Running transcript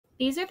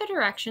These are the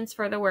directions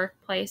for the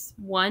workplace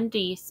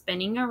 1D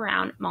spinning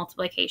around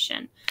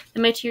multiplication. The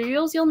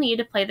materials you'll need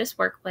to play this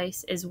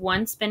workplace is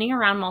 1 spinning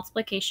around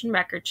multiplication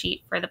record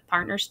sheet for the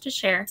partners to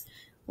share,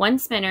 1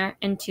 spinner,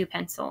 and 2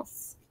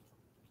 pencils.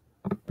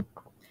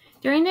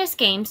 During this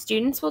game,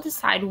 students will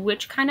decide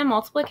which kind of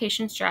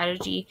multiplication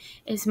strategy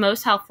is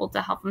most helpful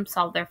to help them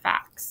solve their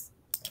facts.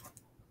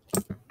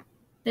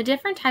 The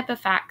different type of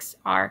facts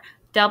are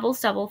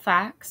doubles double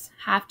facts,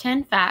 half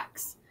 10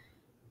 facts,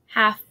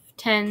 half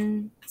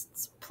 10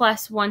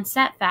 plus 1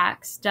 set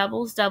facts,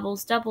 doubles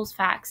doubles doubles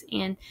facts,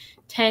 and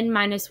 10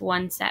 minus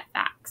 1 set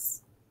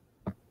facts.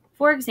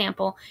 For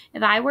example,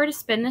 if I were to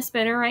spin the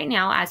spinner right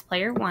now as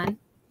player 1,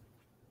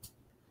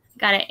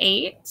 got an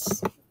 8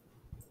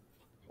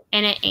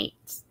 and an 8.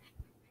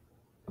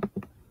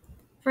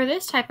 For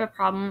this type of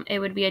problem, it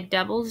would be a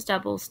doubles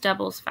doubles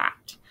doubles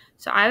fact.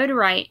 So I would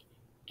write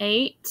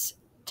 8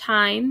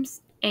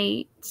 times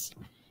 8.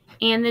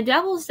 And the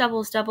doubles,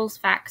 doubles, doubles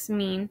facts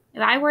mean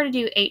if I were to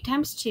do 8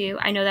 times 2,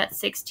 I know that's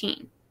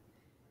 16.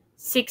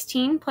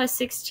 16 plus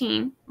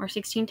 16, or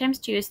 16 times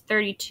 2, is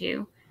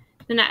 32.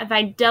 Then if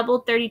I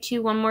doubled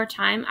 32 one more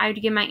time, I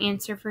would get my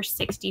answer for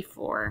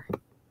 64.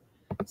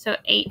 So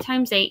 8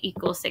 times 8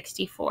 equals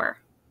 64.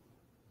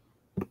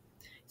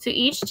 So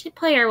each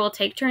player will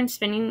take turns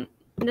spinning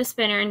the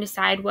spinner and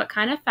decide what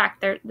kind of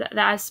fact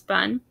that is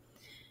spun.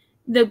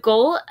 The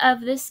goal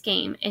of this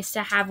game is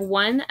to have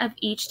one of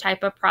each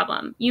type of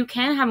problem. You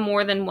can have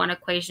more than one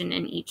equation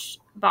in each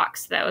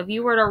box, though. If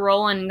you were to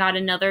roll and got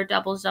another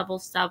doubles,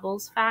 doubles,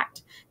 doubles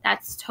fact,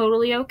 that's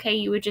totally okay.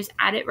 You would just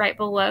add it right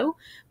below.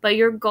 But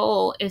your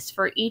goal is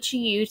for each of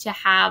you to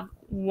have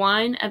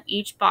one of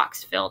each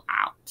box filled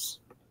out.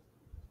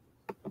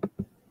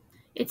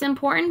 It's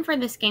important for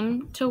this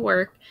game to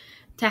work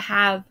to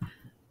have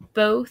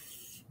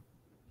both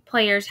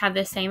players have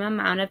the same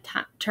amount of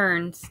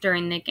turns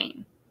during the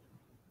game.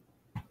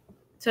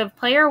 So if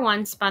player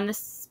 1 spun the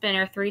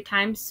spinner 3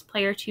 times,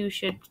 player 2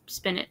 should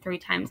spin it 3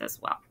 times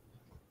as well.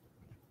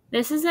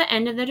 This is the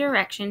end of the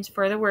directions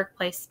for the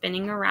workplace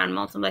spinning around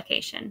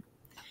multiplication.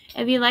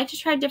 If you'd like to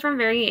try different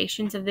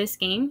variations of this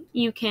game,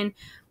 you can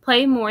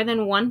play more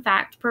than 1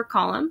 fact per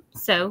column,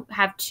 so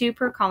have 2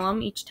 per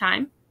column each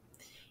time.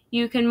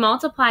 You can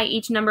multiply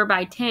each number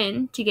by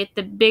 10 to get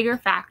the bigger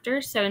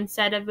factor, so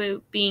instead of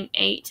it being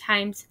 8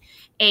 times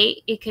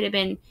 8, it could have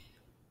been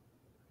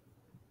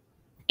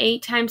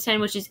 8 times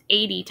 10, which is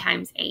 80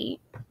 times 8.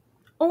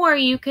 Or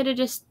you could have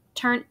just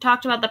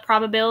talked about the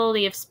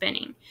probability of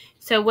spinning.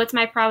 So what's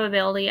my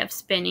probability of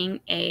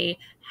spinning a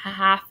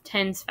half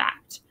tens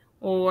fact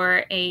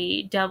or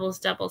a doubles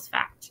doubles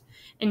fact,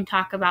 and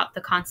talk about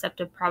the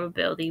concept of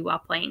probability while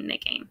playing the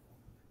game.